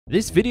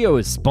This video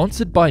is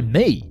sponsored by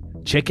me.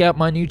 Check out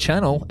my new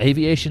channel,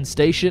 Aviation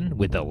Station,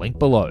 with the link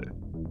below.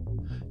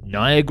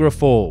 Niagara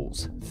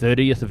Falls,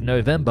 30th of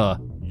November,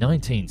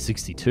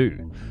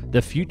 1962.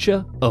 The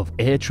future of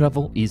air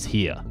travel is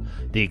here.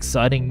 The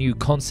exciting new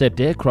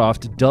concept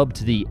aircraft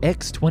dubbed the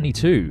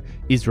X-22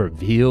 is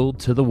revealed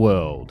to the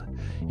world.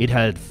 It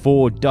had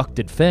 4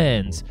 ducted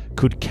fans,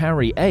 could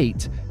carry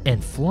 8,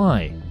 and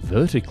fly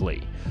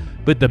vertically.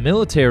 But the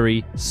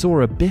military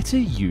saw a better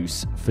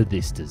use for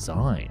this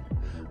design.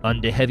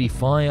 Under heavy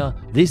fire,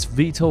 this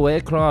VTOL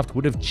aircraft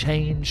would have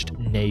changed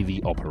Navy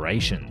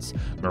operations,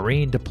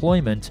 marine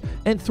deployment,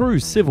 and through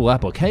civil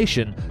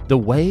application, the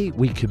way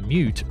we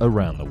commute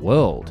around the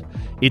world.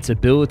 Its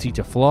ability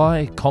to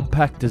fly,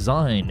 compact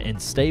design, and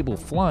stable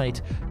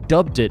flight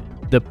dubbed it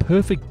the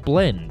perfect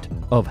blend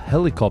of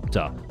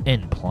helicopter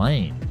and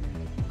plane.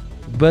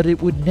 But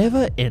it would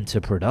never enter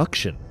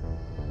production.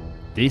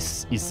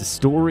 This is the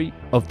story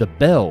of the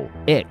Bell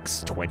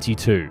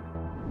X-22.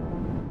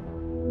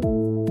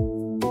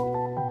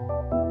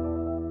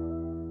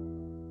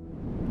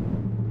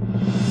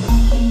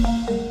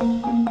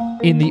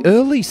 In the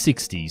early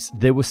 60s,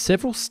 there were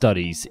several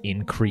studies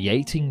in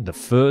creating the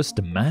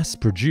first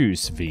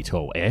mass-produced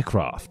VTOL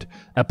aircraft,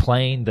 a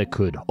plane that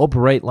could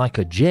operate like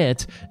a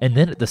jet and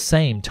then at the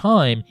same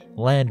time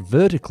land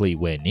vertically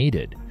where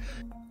needed.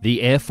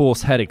 The Air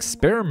Force had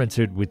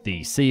experimented with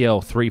the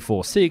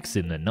CL-346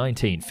 in the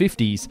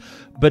 1950s,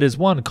 but as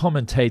one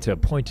commentator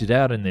pointed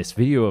out in this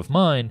video of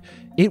mine,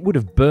 it would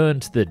have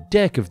burned the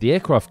deck of the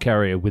aircraft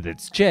carrier with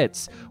its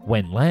jets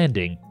when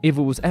landing if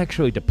it was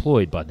actually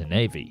deployed by the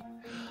Navy.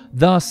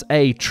 Thus,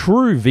 a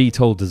true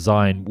VTOL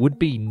design would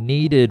be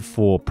needed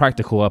for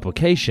practical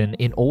application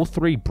in all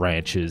 3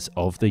 branches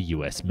of the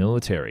US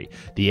military,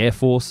 the Air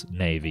Force,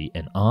 Navy,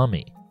 and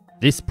Army.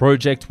 This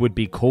project would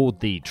be called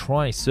the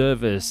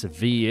Tri-Service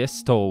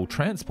VTOL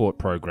Transport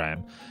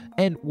Program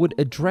and would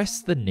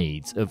address the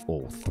needs of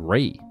all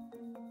 3.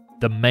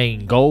 The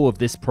main goal of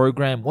this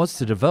program was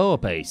to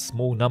develop a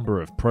small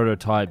number of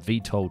prototype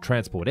VTOL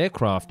transport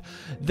aircraft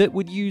that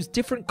would use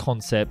different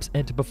concepts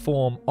and to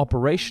perform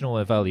operational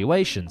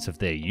evaluations of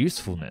their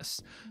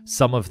usefulness.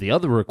 Some of the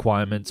other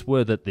requirements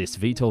were that this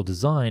VTOL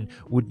design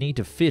would need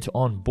to fit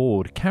on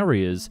board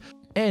carriers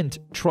and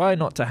try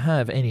not to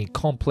have any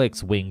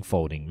complex wing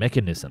folding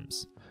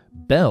mechanisms.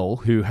 Bell,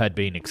 who had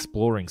been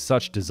exploring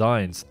such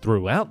designs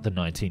throughout the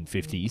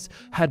 1950s,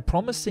 had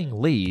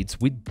promising leads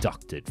with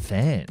ducted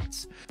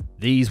fans.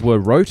 These were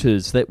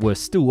rotors that were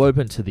still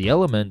open to the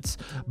elements,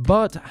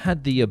 but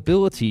had the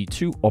ability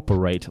to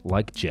operate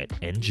like jet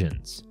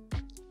engines.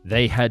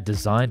 They had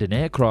designed an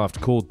aircraft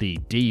called the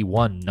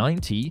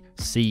D-190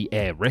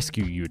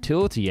 sea-air-rescue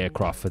utility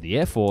aircraft for the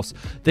Air Force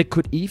that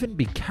could even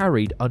be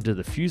carried under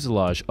the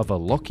fuselage of a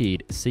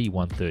Lockheed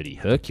C-130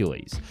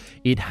 Hercules.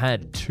 It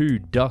had 2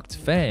 duct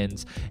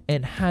fans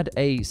and had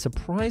a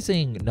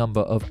surprising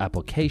number of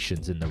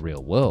applications in the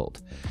real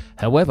world.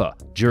 However,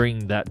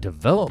 during that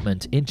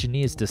development,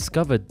 engineers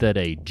discovered that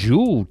a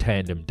dual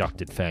tandem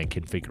ducted fan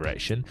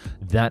configuration,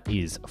 that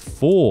is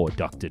 4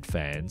 ducted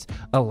fans,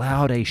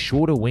 allowed a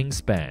shorter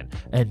wingspan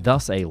and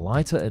thus a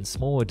lighter and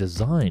smaller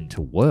design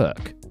to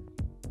work.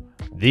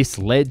 This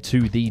led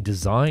to the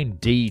design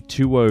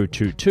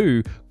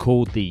D2022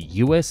 called the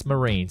US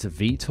Marines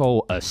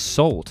VTOL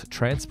Assault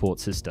Transport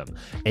System,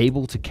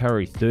 able to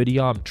carry 30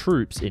 armed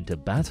troops into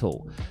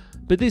battle.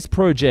 But this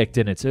project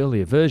and its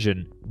earlier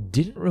version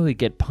didn't really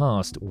get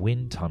past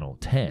wind tunnel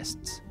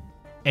tests.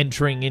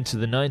 Entering into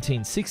the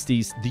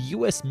 1960s, the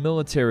US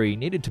military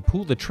needed to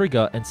pull the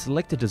trigger and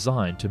select a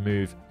design to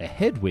move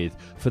ahead with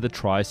for the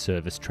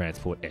Tri-Service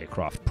Transport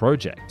Aircraft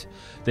project.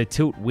 The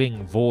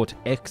tilt-wing Vought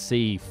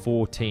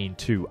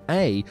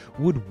XC-142A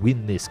would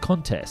win this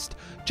contest,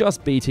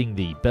 just beating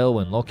the Bell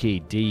and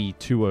Lockheed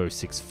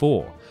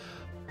D2164.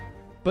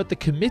 But the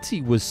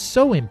committee was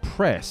so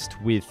impressed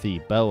with the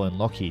Bell and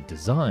Lockheed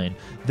design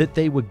that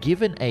they were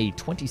given a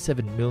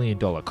 $27 million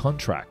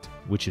contract,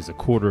 which is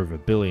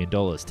 $250 million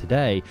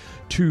today,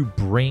 to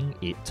bring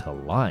it to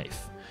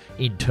life.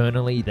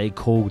 Internally, they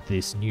called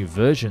this new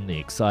version the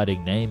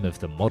exciting name of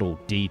the Model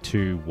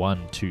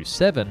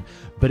D2127,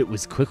 but it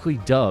was quickly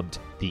dubbed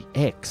the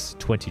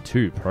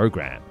X-22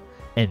 program.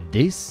 And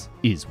this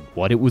is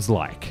what it was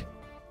like.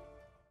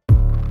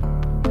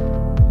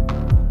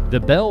 The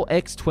Bell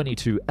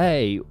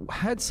X-22A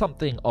had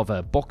something of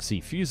a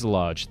boxy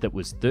fuselage that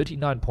was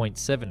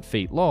 39.7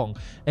 feet long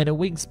and a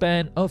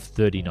wingspan of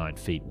 39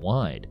 feet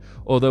wide,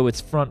 although its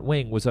front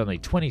wing was only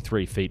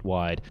 23 feet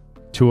wide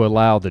to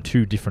allow the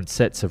 2 different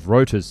sets of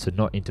rotors to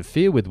not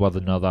interfere with one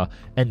another,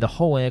 and the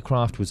whole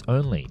aircraft was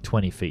only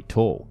 20 feet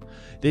tall.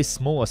 This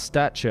smaller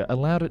stature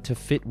allowed it to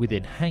fit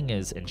within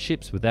hangars and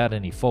ships without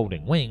any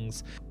folding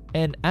wings,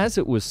 and as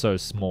it was so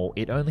small,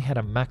 it only had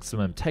a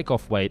maximum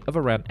takeoff weight of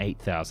around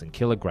 8,000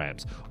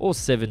 kilograms, or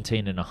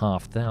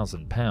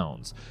 17,500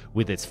 pounds,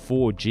 with its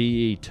 4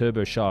 GE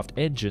turboshaft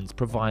engines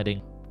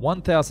providing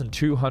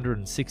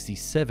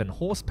 1,267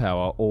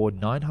 horsepower or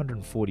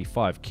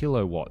 945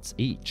 kilowatts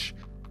each.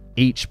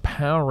 each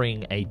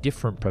powering a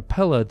different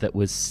propeller that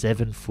was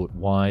 7 foot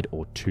wide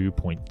or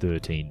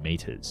 2.13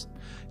 meters.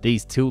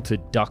 These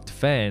tilted duct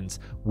fans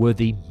were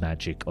the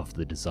magic of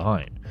the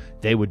design.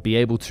 They would be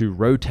able to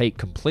rotate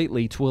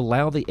completely to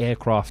allow the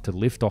aircraft to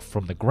lift off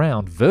from the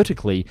ground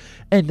vertically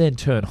and then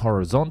turn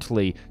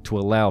horizontally to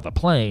allow the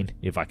plane,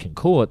 if I can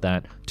call it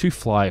that, to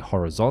fly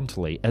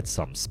horizontally at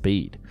some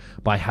speed.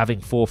 By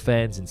having 4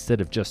 fans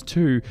instead of just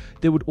 2,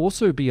 there would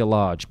also be a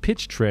large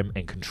pitch trim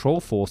and control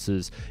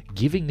forces,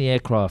 giving the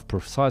aircraft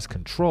precise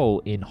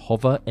control in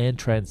hover and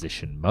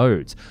transition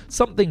modes,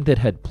 something that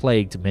had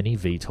plagued many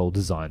VTOL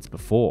designs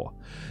before.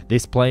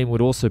 This plane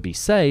would also be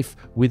safe,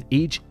 with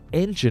each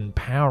engine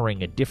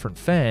powering a different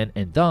fan,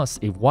 and thus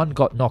if one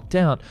got knocked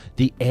out,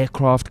 the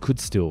aircraft could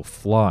still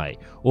fly,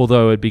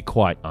 although it'd be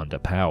quite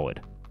underpowered.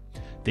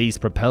 These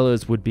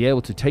propellers would be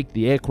able to take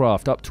the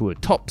aircraft up to a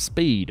top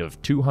speed of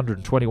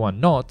 221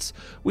 knots,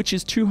 which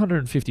is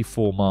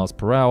 254 miles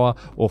per hour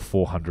or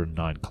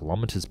 409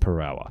 kilometers per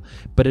hour,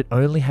 but it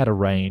only had a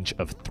range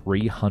of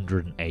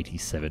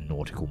 387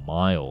 nautical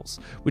miles,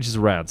 which is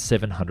around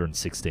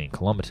 716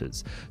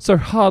 kilometers, so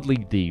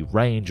hardly the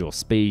range or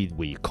speed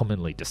we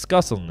commonly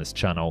discuss on this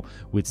channel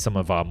with some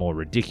of our more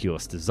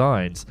ridiculous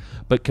designs,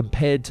 but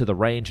compared to the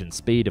range and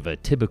speed of a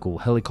typical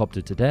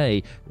helicopter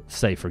today,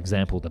 say for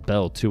example the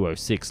Bell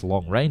 206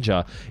 Long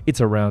Ranger,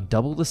 it's around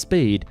double the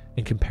speed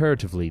and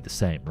comparatively the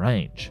same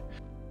range.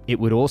 It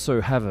would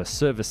also have a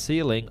service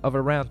ceiling of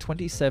around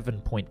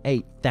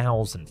 27.8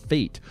 thousand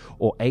feet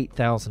or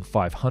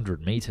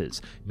 8,500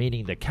 meters,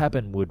 meaning the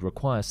cabin would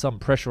require some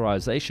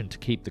pressurization to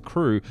keep the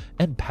crew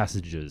and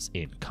passengers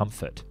in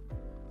comfort.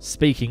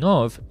 Speaking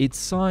of, its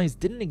size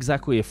didn't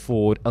exactly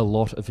afford a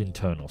lot of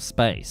internal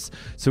space,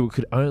 so it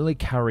could only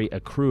carry a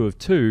crew of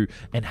 2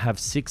 and have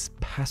 6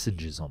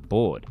 passengers on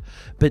board.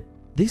 But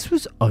this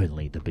was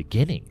only the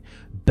beginning.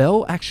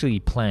 Bell actually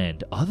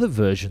planned other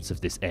versions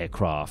of this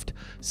aircraft,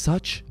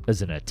 such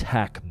as an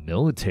attack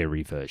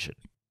military version.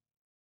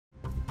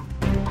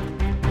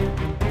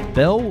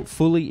 Bell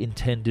fully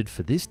intended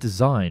for this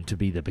design to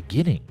be the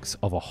beginnings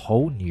of a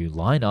whole new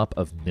lineup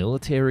of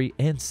military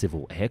and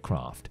civil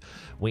aircraft.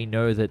 We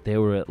know that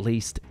there were at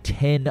least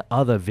 10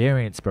 other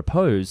variants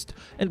proposed,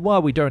 and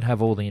while we don't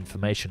have all the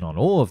information on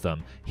all of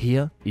them,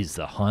 here is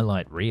the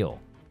highlight reel.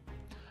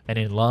 An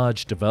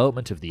enlarged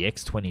development of the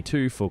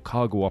X-22 for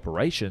cargo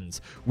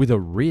operations with a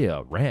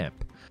rear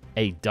ramp.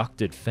 A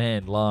ducted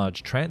fan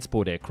large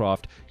transport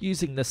aircraft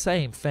using the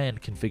same fan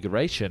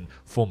configuration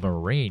for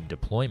marine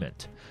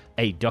deployment.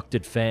 A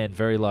ducted fan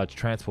very large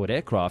transport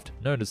aircraft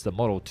known as the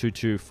Model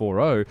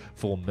 2240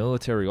 for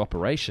military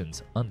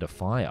operations under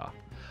fire.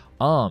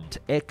 Armed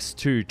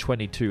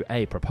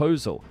X-22A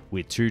proposal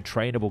with 2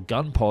 trainable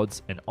gun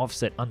pods, an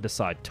offset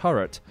underside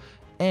turret,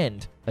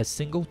 and a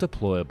single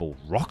deployable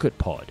rocket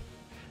pod.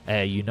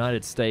 A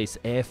United States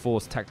Air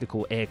Force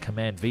Tactical Air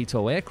Command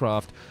VTOL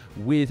aircraft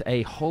with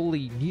a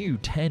wholly new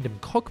tandem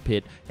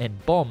cockpit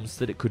and bombs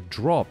that it could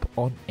drop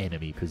on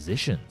enemy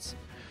positions.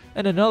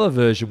 And another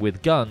version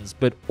with guns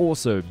but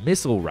also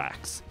missile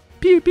racks.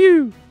 Pew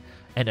pew!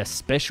 And a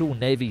special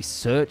Navy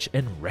search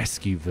and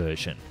rescue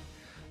version.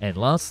 And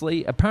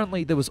lastly,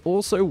 apparently there was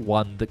also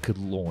one that could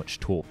launch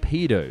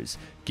torpedoes,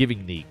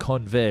 giving the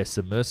Convair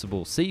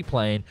submersible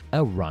seaplane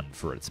a run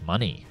for its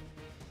money.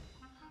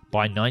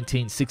 By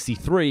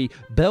 1963,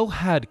 Bell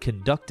had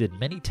conducted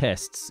many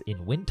tests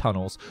in wind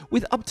tunnels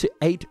with up to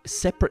 8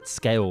 separate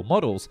scale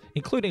models,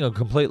 including a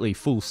completely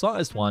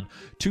full-sized one,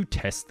 to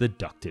test the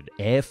ducted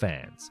air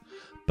fans.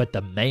 But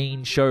the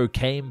main show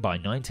came by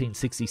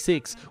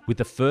 1966 with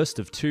the first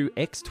of 2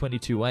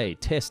 X-22A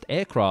test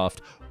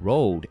aircraft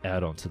rolled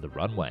out onto the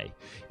runway.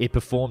 It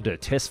performed a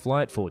test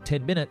flight for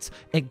 10 minutes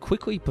and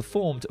quickly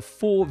performed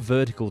 4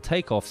 vertical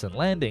takeoffs and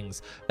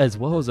landings, as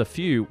well as a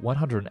few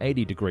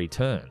 180-degree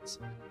turns.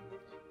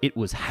 It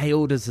was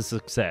hailed as a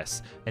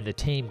success, and the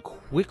team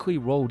quickly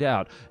rolled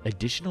out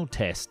additional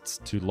tests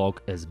to log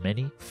as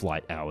many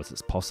flight hours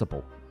as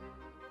possible.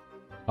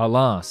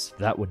 Alas,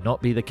 that would not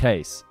be the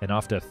case, and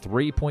after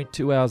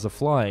 3.2 hours of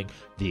flying,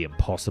 the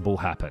impossible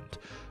happened.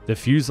 The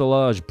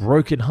fuselage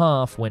broke in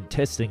half when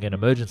testing an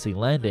emergency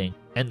landing,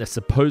 and the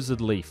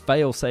supposedly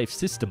fail-safe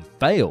system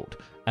failed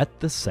at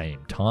the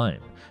same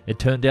time. It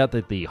turned out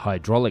that the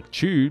hydraulic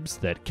tubes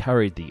that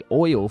carried the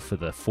oil for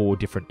the 4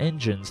 different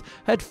engines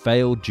had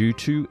failed due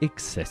to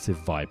excessive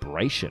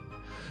vibration.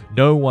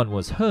 No one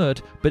was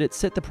hurt, but it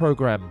set the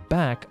program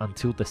back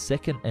until the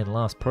second and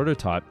last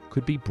prototype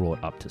could be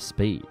brought up to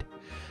speed.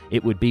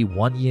 It would be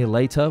 1 year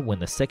later when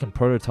the second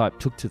prototype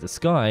took to the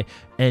sky,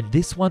 and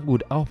this one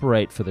would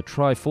operate for the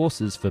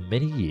Tri-Forces for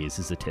many years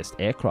as a test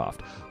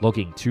aircraft,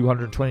 logging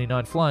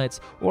 229 flights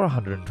or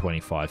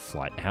 125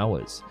 flight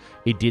hours.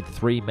 It did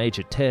 3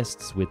 major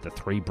tests with the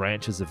 3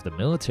 branches of the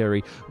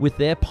military, with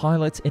their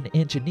pilots and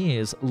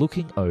engineers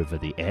looking over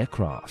the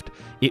aircraft.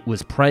 It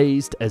was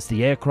praised as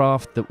the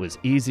aircraft that was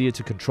easier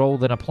to control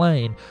than a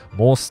plane,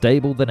 more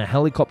stable than a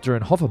helicopter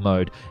in hover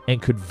mode,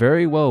 and could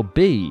very well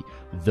be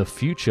the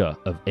future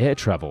of air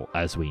travel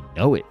as we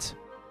know it.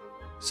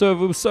 So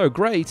if it was so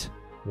great,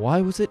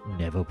 why was it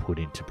never put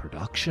into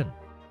production?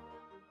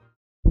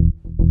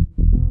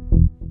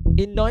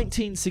 In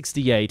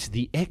 1968,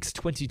 the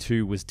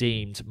X-22 was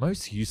deemed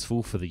most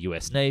useful for the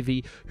US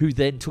Navy, who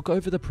then took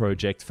over the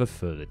project for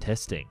further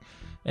testing.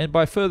 And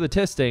by further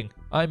testing,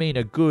 I mean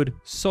a good,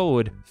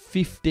 solid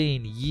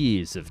 15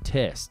 years of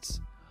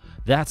tests.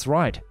 That's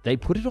right, they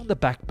put it on the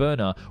back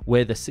burner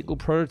where the single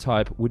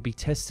prototype would be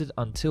tested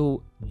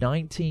until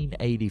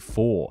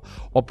 1984,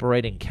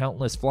 operating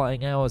countless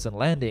flying hours and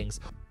landings,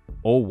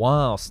 all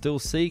while still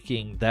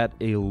seeking that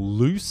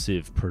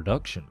elusive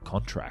production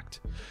contract.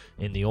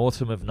 In the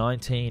autumn of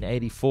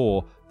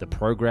 1984, the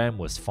program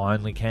was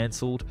finally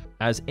cancelled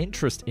as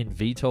interest in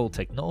VTOL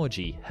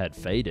technology had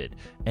faded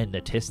and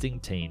the testing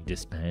team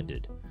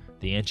disbanded.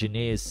 The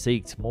engineers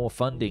sought more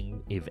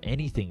funding, if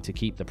anything, to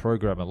keep the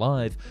program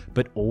alive,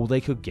 but all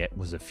they could get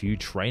was a few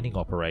training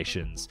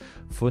operations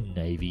for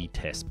Navy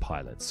test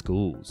pilot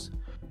schools.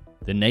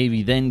 The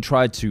Navy then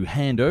tried to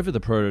hand over the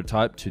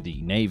prototype to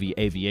the Navy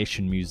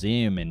Aviation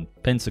Museum in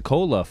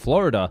Pensacola,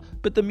 Florida,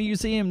 but the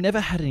museum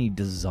never had any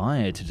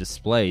desire to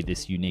display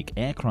this unique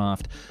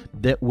aircraft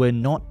that were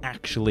not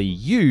actually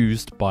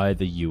used by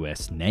the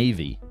US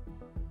Navy.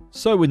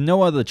 So with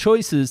no other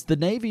choices, the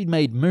Navy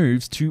made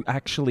moves to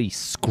actually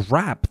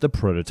scrap the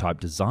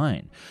prototype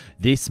design.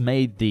 This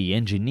made the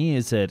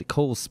engineers at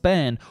Coles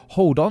Span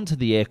hold on to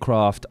the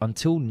aircraft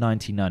until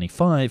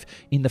 1995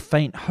 in the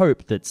faint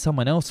hope that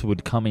someone else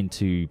would come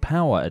into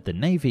power at the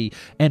Navy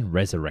and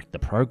resurrect the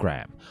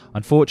program.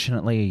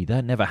 Unfortunately,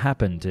 that never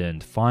happened,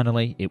 and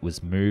finally it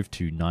was moved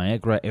to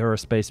Niagara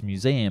Aerospace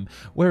Museum,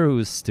 where it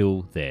was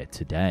still there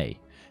today.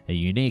 A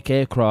unique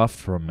aircraft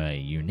from a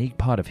unique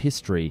part of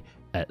history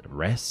at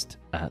rest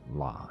at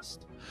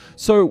last.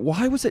 So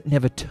why was it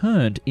never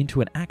turned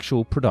into an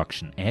actual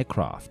production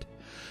aircraft?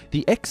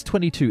 The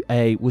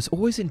X-22A was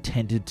always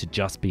intended to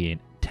just be a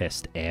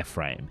test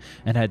airframe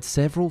and had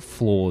several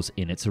flaws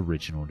in its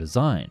original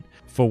design.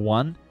 For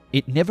one,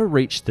 it never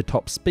reached the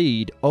top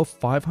speed of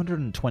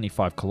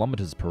 525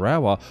 km per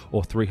hour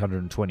or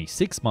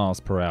 326 miles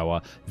per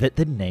hour that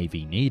the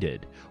Navy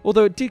needed,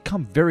 although it did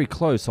come very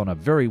close on a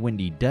very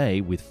windy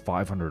day with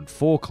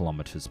 504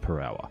 km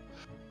per hour.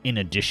 In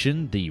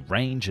addition, the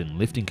range and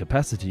lifting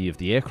capacity of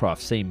the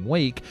aircraft seemed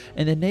weak,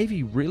 and the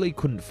Navy really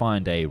couldn't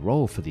find a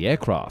role for the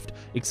aircraft,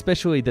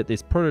 especially that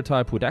this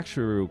prototype would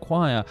actually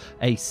require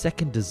a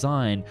second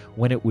design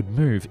when it would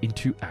move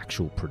into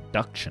actual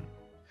production.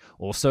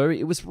 Also,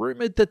 it was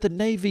rumored that the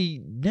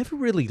Navy never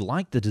really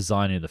liked the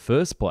design in the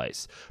first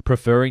place,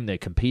 preferring their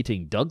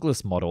competing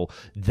Douglas model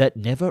that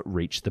never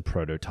reached the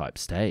prototype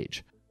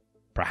stage.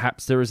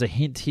 Perhaps there is a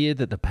hint here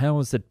that the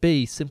powers that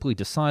be simply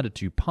decided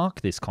to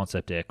park this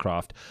concept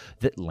aircraft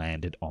that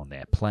landed on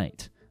their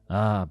plate.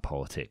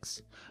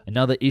 Politics.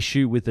 Another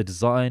issue with the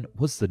design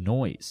was the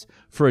noise.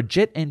 For a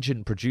jet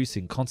engine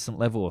producing constant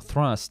level of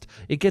thrust,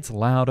 it gets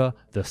louder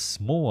the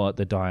smaller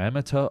the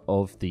diameter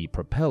of the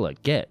propeller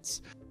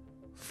gets.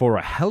 For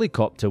a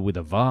helicopter with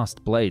a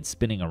vast blade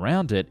spinning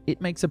around it, it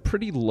makes a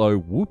pretty low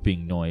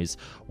whooping noise,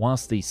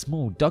 whilst the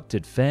small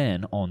ducted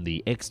fan on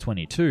the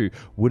X-22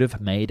 would have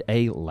made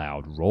a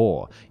loud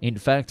roar. In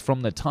fact,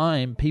 from the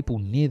time, people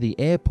near the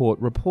airport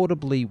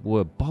reportedly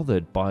were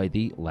bothered by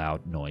the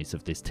loud noise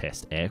of this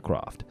test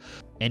aircraft.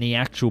 Any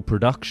actual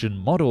production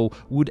model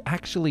would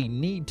actually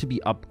need to be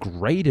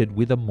upgraded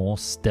with a more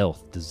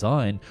stealth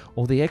design,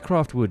 or the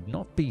aircraft would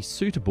not be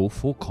suitable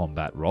for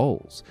combat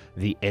roles.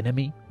 The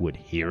enemy would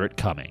hear it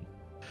coming.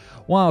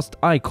 Whilst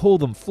I call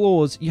them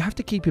flaws, you have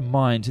to keep in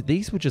mind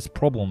these were just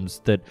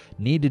problems that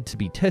needed to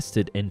be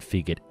tested and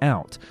figured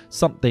out,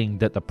 something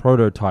that the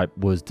prototype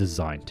was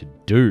designed to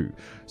do.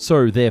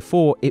 So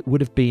therefore, it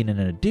would have been an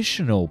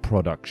additional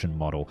production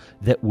model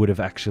that would have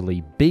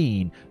actually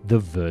been the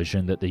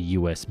version that the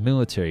US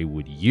military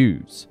would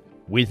use.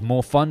 With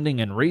more funding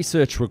and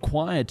research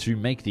required to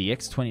make the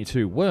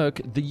X-22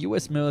 work, the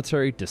US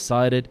military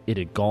decided it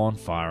had gone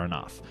far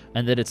enough,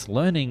 and that its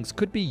learnings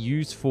could be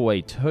used for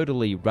a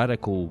totally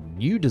radical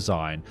new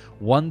design,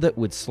 one that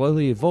would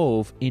slowly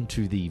evolve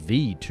into the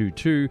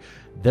V-22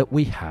 that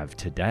we have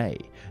today,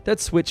 that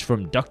switched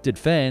from ducted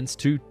fans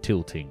to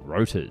tilting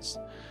rotors.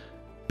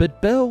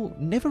 But Bell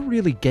never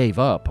really gave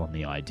up on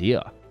the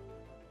idea.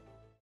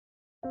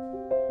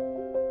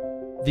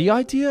 The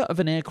idea of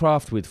an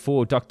aircraft with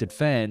 4 ducted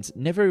fans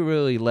never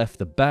really left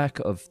the back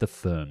of the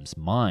firm's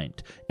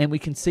mind, and we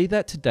can see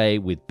that today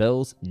with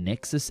Bell's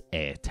Nexus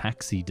Air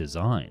Taxi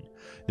design.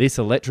 This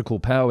electrical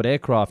powered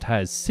aircraft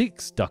has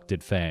 6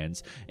 ducted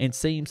fans and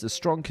seems a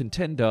strong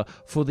contender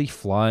for the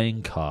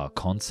flying car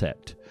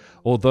concept.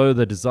 Although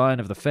the design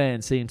of the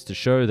fan seems to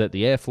show that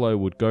the airflow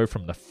would go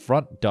from the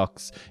front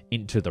ducts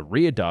into the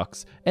rear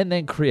ducts and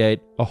then create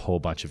a whole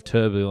bunch of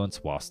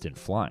turbulence whilst in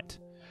flight.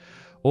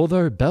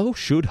 Although Bell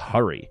should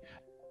hurry,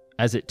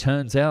 as it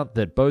turns out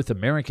that both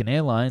American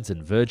Airlines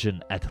and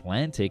Virgin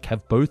Atlantic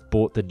have both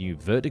bought the new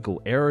Vertical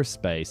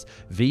Aerospace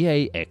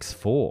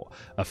VAX-4,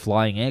 a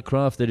flying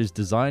aircraft that is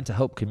designed to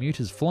help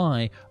commuters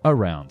fly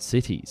around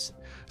cities.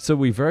 So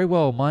we very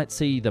well might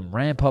see them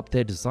ramp up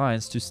their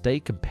designs to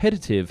stay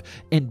competitive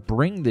and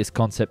bring this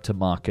concept to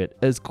market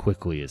as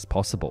quickly as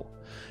possible.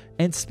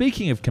 And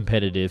speaking of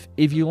competitive,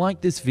 if you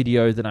like this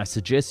video, then I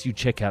suggest you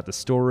check out the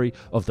story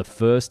of the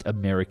first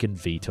American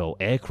VTOL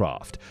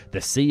aircraft,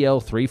 the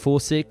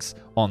CL-346,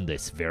 on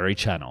this very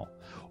channel.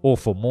 Or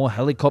for more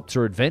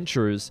helicopter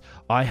adventurers,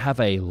 I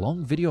have a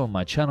long video on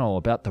my channel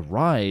about the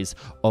rise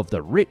of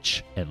the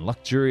rich and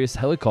luxurious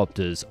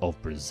helicopters of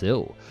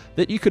Brazil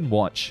that you can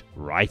watch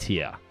right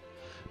here.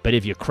 But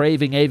if you're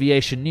craving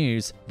aviation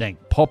news, then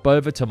pop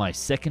over to my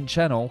second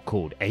channel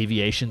called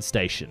Aviation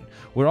Station,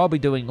 where I'll be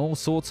doing all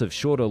sorts of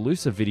short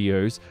elusive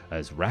videos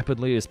as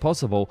rapidly as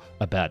possible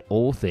about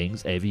all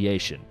things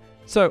aviation.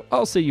 So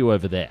I'll see you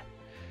over there.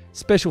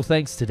 Special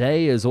thanks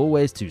today as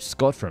always to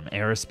Scott from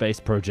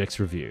Aerospace Projects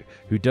Review,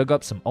 who dug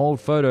up some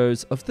old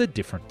photos of the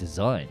different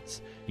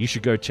designs. You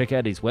should go check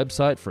out his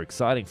website for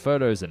exciting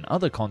photos and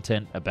other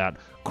content about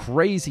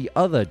crazy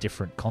other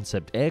different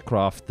concept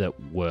aircraft that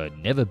were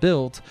never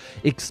built,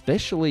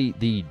 especially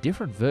the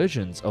different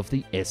versions of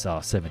the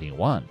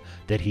SR-71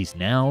 that he's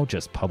now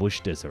just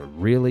published as a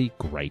really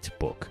great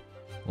book.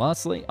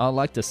 Lastly, I'd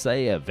like to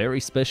say a very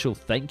special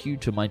thank you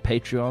to my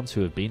Patreons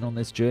who have been on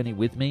this journey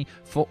with me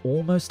for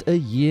almost a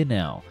year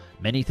now.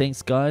 Many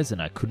thanks guys,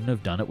 and I couldn't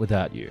have done it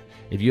without you.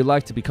 If you'd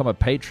like to become a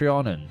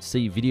Patreon and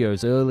see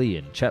videos early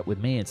and chat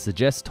with me and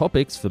suggest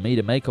topics for me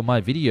to make on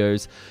my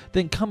videos,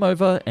 then come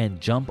over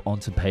and jump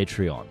onto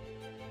Patreon.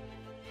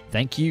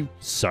 Thank you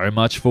so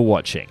much for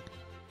watching.